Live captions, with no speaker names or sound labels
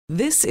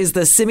This is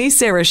the Simi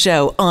Sara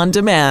Show on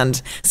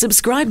demand.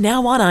 Subscribe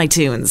now on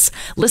iTunes.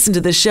 Listen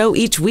to the show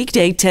each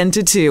weekday 10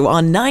 to 2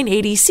 on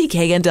 980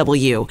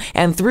 CKNW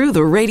and through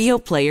the Radio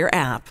Player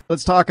app.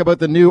 Let's talk about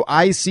the new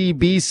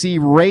ICBC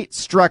rate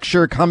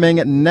structure coming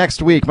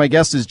next week. My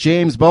guest is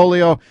James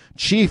Beaulieu,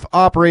 Chief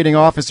Operating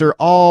Officer,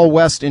 All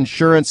West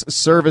Insurance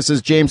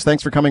Services. James,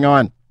 thanks for coming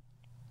on.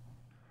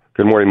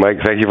 Good morning, Mike.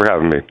 Thank you for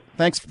having me.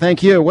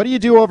 Thank you. What do you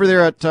do over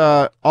there at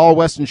All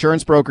West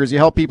Insurance Brokers? You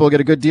help people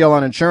get a good deal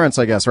on insurance,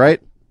 I guess,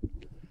 right?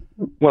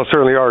 Well,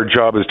 certainly our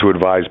job is to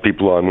advise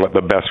people on what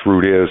the best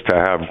route is to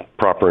have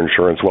proper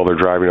insurance while they're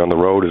driving on the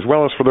road, as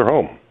well as for their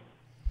home.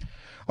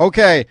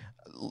 Okay.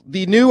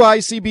 The new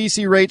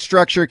ICBC rate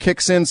structure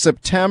kicks in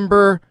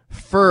September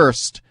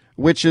 1st,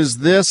 which is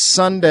this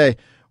Sunday.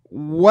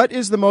 What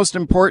is the most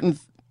important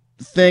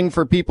thing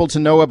for people to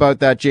know about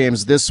that,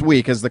 James, this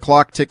week as the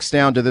clock ticks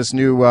down to this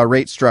new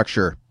rate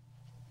structure?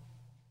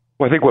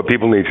 Well, I think what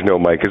people need to know,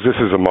 Mike, is this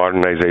is a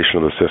modernization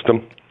of the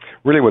system.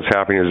 Really what's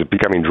happening is it's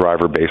becoming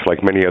driver-based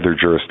like many other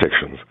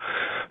jurisdictions.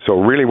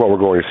 So really what we're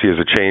going to see is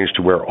a change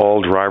to where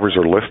all drivers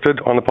are listed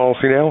on the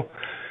policy now,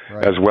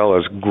 right, as well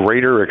as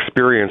greater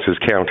experience is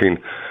counting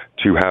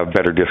to have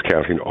better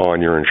discounting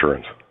on your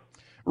insurance.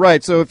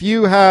 Right. So if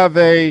you have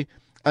an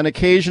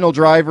occasional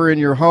driver in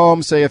your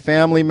home, say a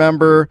family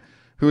member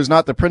who is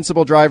not the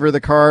principal driver of the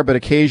car but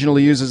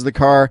occasionally uses the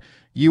car,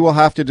 you will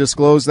have to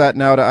disclose that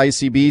now to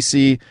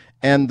ICBC,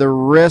 and the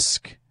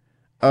risk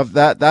of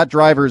that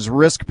driver's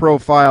risk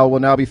profile will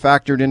now be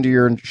factored into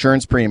your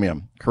insurance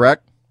premium,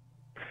 correct?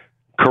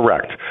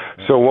 Correct.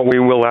 So what we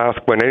will ask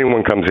when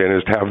anyone comes in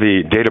is to have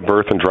the date of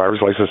birth and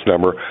driver's license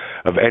number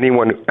of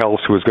anyone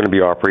else who is going to be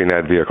operating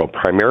that vehicle,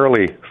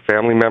 primarily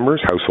family members,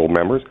 household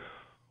members,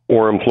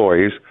 or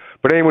employees,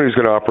 but anyone who's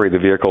going to operate the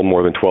vehicle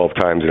more than 12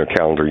 times in a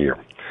calendar year.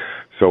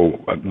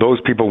 So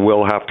those people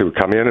will have to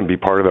come in and be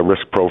part of the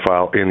risk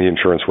profile in the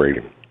insurance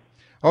rating.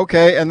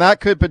 Okay, and that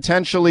could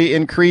potentially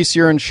increase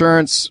your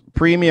insurance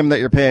premium that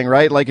you're paying,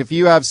 right? Like if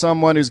you have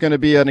someone who's going to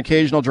be an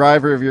occasional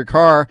driver of your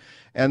car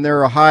and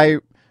they're a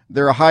higher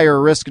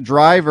risk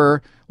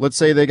driver, let's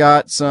say they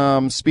got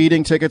some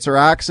speeding tickets or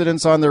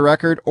accidents on their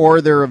record,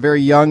 or they're a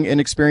very young,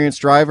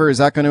 inexperienced driver, is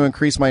that going to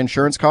increase my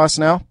insurance costs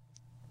now?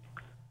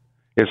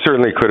 It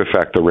certainly could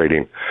affect the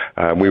rating.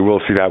 We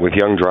will see that with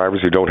young drivers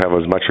who don't have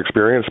as much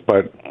experience,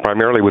 but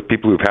primarily with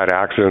people who've had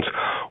accidents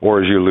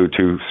or, as you allude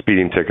to,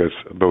 speeding tickets,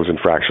 those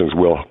infractions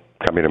will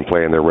come in and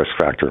play in their risk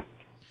factor.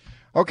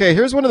 Okay,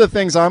 here's one of the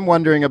things I'm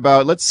wondering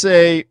about. Let's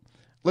say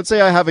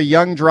I have a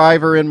young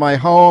driver in my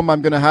home.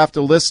 I'm going to have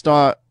to list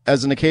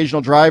as an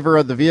occasional driver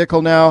of the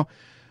vehicle now.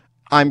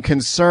 I'm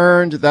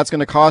concerned that's going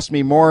to cost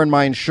me more in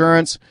my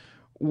insurance.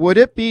 Would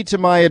it be to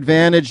my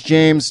advantage,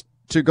 James,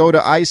 to go to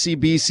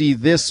ICBC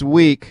this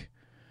week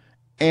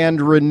and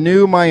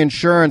renew my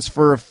insurance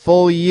for a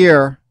full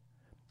year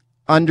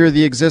under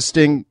the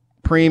existing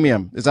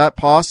premium? Is that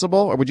possible,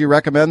 or would you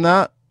recommend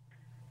that?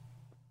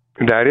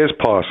 That is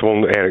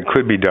possible, and it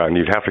could be done.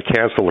 You'd have to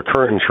cancel the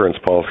current insurance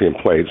policy in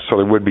place, so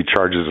there would be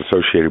charges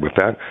associated with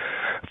that,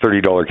 a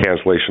 $30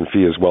 cancellation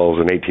fee as well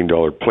as an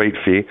 $18 plate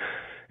fee,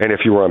 and if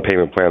you were on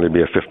payment plan, there'd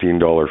be a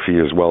 $15 fee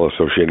as well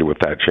associated with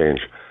that change.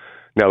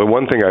 Now, the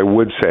one thing I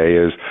would say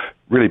is,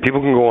 really,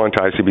 people can go on to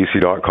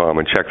ICBC.com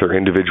and check their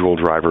individual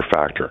driver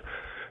factor.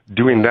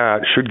 Doing that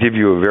should give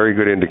you a very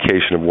good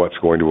indication of what's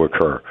going to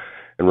occur.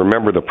 And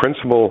remember, the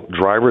principal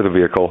driver of the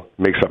vehicle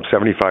makes up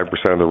 75%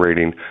 of the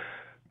rating.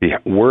 The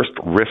worst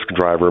risk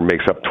driver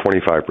makes up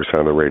 25%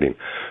 of the rating.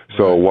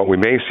 So what we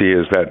may see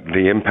is that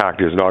the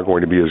impact is not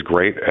going to be as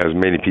great as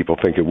many people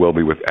think it will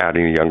be with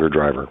adding a younger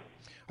driver.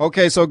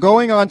 Okay, so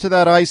going on to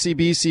that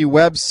ICBC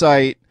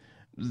website,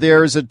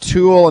 there's a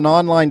tool, an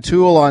online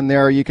tool on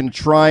there. You can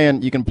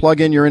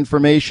plug in your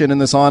information in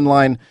this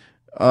online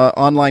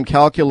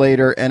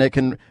calculator,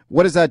 and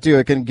what does that do?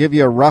 It can give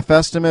you a rough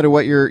estimate of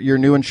what your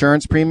new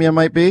insurance premium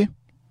might be?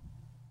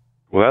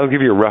 Well, that'll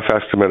give you a rough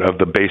estimate of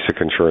the basic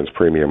insurance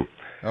premium.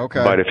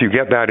 Okay. But if you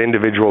get that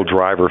individual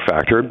driver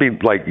factor, it'd be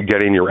like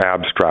getting your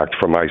abstract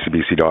from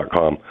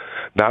ICBC.com.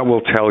 That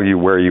will tell you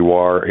where you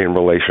are in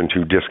relation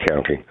to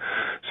discounting.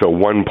 So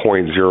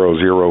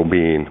 1.00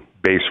 being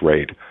base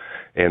rate.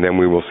 And then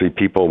we will see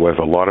people with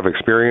a lot of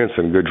experience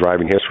and good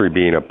driving history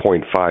being a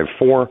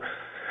 0.54.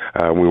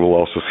 We will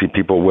also see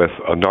people with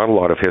not a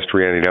lot of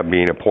history ending up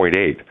being a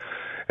 0.8.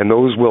 And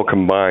those will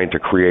combine to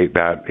create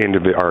that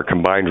our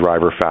combined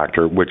driver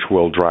factor, which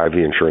will drive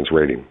the insurance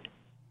rating.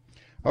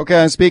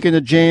 Okay, I'm speaking to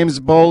James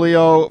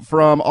Beaulieu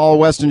from All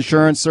West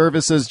Insurance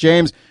Services.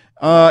 James,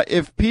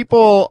 if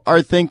people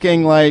are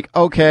thinking like,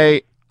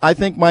 okay, I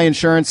think my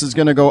insurance is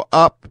going to go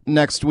up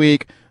next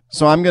week,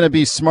 so I'm going to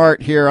be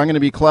smart here. I'm going to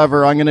be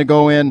clever. I'm going to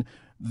go in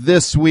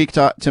this week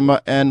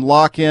and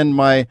lock in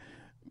my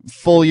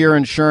full year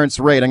insurance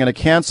rate. I'm going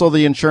to cancel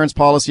the insurance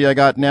policy I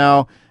got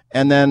now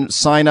and then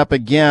sign up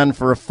again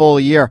for a full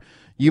year.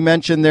 You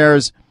mentioned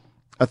there's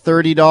a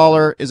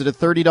 $30, is it a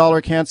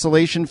 $30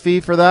 cancellation fee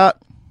for that?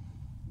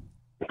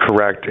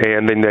 Correct.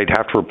 And then they'd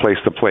have to replace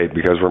the plate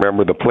because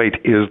remember the plate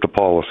is the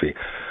policy.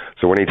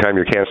 So anytime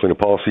you're canceling a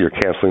policy, you're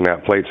canceling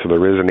that plate. So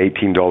there is an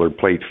 $18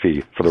 plate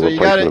fee for the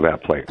replacement of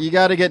that plate. You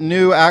got to get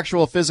new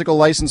actual physical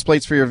license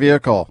plates for your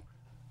vehicle.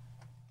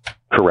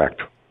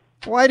 Correct.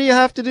 Why do you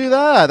have to do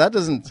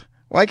that?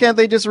 Why can't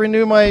they just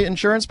renew my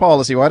insurance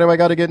policy? Why do I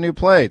got to get new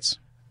plates?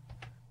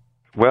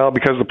 Well,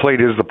 because the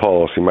plate is the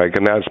policy, Mike,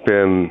 and that's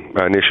been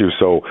an issue.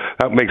 So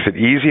that makes it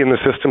easy in the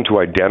system to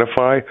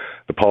identify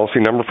the policy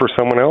number for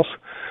someone else,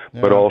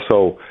 but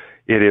also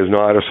it is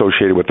not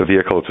associated with the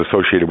vehicle. It's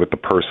associated with the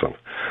person.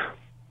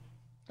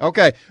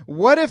 Okay.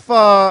 What if,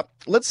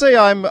 let's say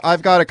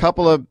I've got a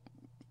couple of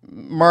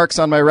marks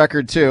on my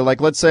record too.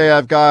 Like, let's say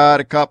I've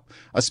got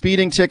a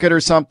speeding ticket or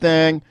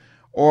something,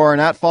 or an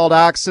at-fault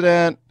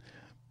accident,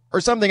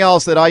 or something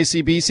else that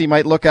ICBC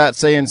might look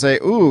at, and say,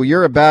 ooh,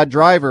 you're a bad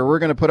driver. We're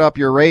going to put up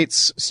your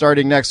rates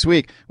starting next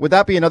week. Would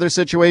that be another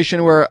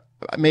situation where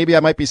maybe I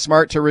might be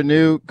smart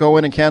to go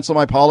in and cancel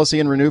my policy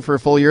and renew for a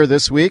full year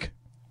this week?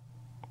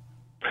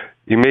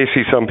 You may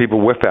see some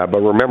people with that,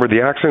 but remember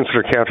the accidents that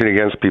are counting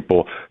against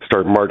people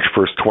start March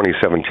 1st,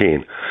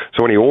 2017.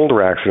 So any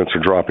older accidents are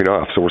dropping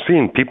off. So we're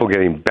seeing people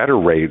getting better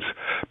rates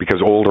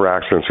because older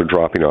accidents are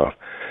dropping off.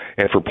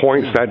 And for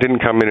points, that didn't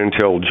come in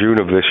until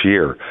June of this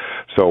year.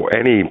 So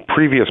any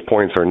previous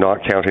points are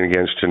not counting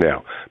against you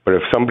now. But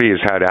if somebody has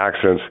had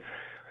accidents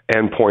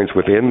and points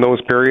within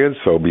those periods,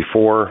 so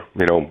before,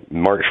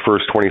 March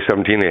 1st,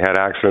 2017, they had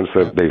accidents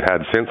that they've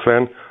had since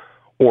then,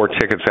 or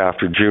tickets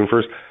after June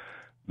 1st,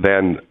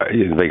 then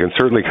they can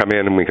certainly come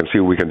in and we can see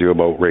what we can do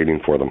about rating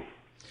for them.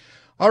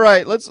 All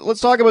right, let's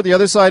talk about the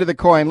other side of the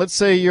coin. Let's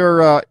say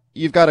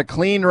you've got a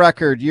clean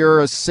record, you're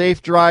a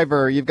safe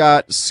driver, you've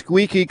got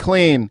squeaky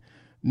clean,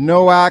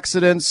 no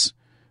accidents,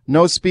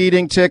 no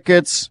speeding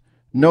tickets,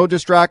 no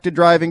distracted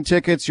driving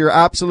tickets. You're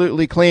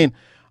absolutely clean.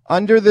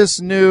 Under this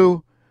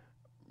new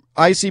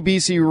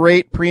ICBC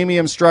rate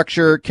premium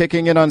structure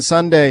kicking in on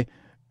Sunday,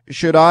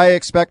 should I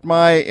expect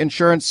my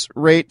insurance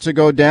rate to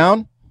go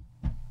down?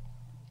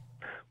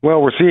 Well,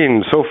 we're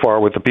seeing so far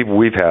with the people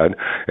we've had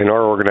in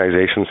our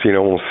organization, seeing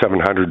almost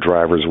 700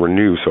 drivers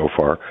renew so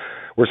far.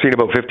 We're seeing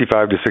about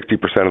 55 to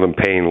 60% of them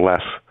paying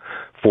less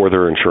for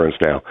their insurance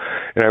now.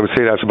 And I would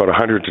say that's about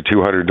 $100 to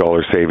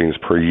 $200 savings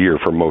per year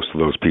for most of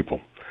those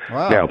people.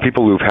 Wow. Now,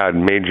 people who've had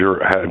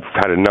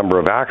had a number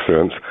of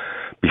accidents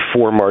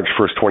before March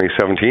 1st,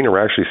 2017 are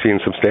actually seeing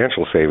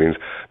substantial savings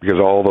because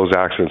all those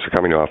accidents are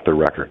coming off their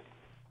record.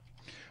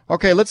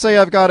 Okay, let's say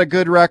I've got a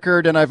good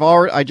record and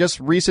I just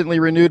recently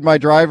renewed my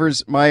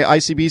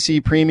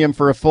ICBC premium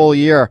for a full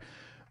year.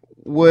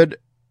 Would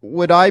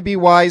I be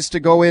wise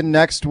to go in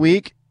next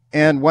week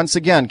and once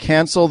again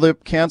cancel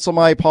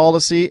my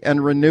policy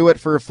and renew it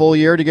for a full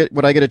year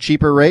would I get a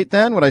cheaper rate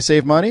then? Would I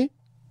save money?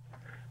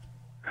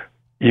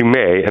 You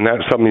may, and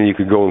that's something you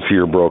could go and see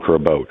your broker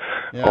about.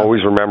 Yeah.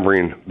 Always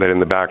remembering that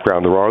in the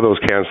background there are those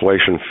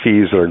cancellation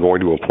fees that are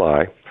going to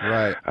apply.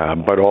 Right.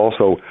 But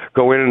also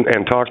go in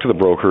and talk to the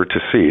broker to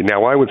see.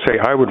 Now, I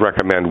would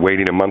recommend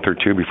waiting a month or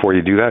two before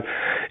you do that.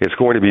 It's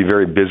going to be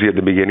very busy at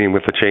the beginning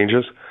with the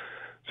changes.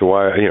 So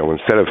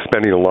instead of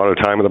spending a lot of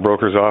time in the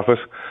broker's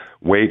office,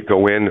 wait,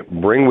 go in,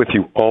 bring with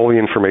you all the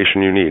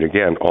information you need.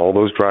 Again, all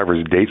those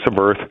drivers' dates of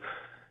birth,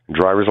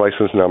 driver's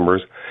license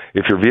numbers.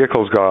 If your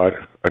vehicle's got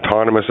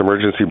autonomous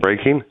emergency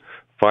braking,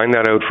 find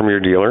that out from your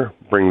dealer.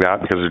 Bring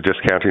that because there's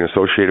discounting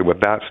associated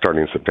with that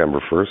starting September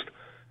 1st.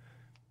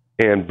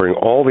 And bring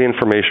all the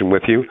information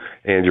with you,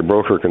 and your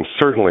broker can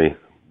certainly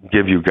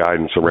give you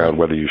guidance around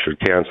whether you should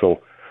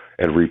cancel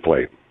and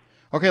replate.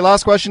 Okay,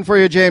 last question for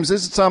you, James.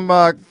 This is some,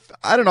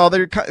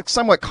 they're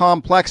somewhat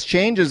complex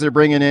changes they're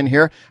bringing in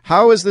here.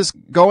 How is this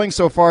going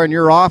so far in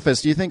your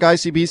office? Do you think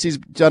ICBC's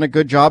done a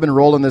good job in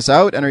rolling this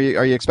out? And are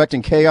you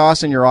expecting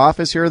chaos in your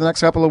office here in the next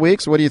couple of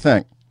weeks? What do you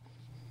think?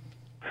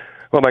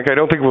 Well, Mike, I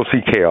don't think we'll see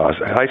chaos.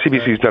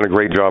 ICBC's done a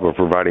great job of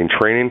providing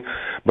training,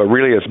 but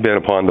really it's been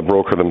upon the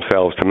broker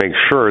themselves to make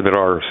sure that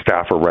our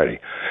staff are ready.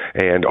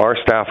 And our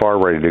staff are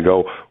ready to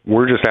go.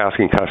 We're just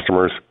asking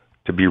customers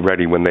to be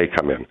ready when they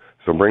come in.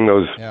 So bring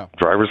those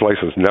driver's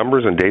license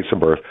numbers and dates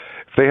of birth.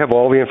 If they have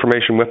all the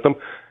information with them,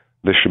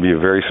 this should be a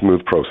very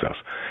smooth process.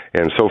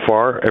 And so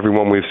far,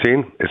 everyone we've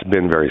seen, it's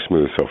been very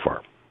smooth so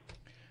far.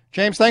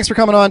 James, thanks for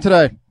coming on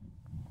today.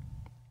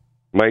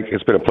 Mike,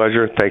 it's been a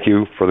pleasure. Thank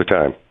you for the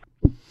time.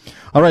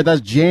 All right,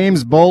 that's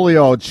James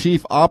Bolio,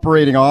 Chief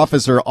Operating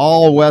Officer,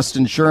 All West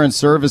Insurance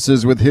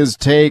Services, with his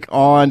take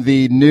on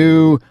the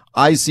new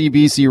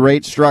ICBC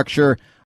rate structure.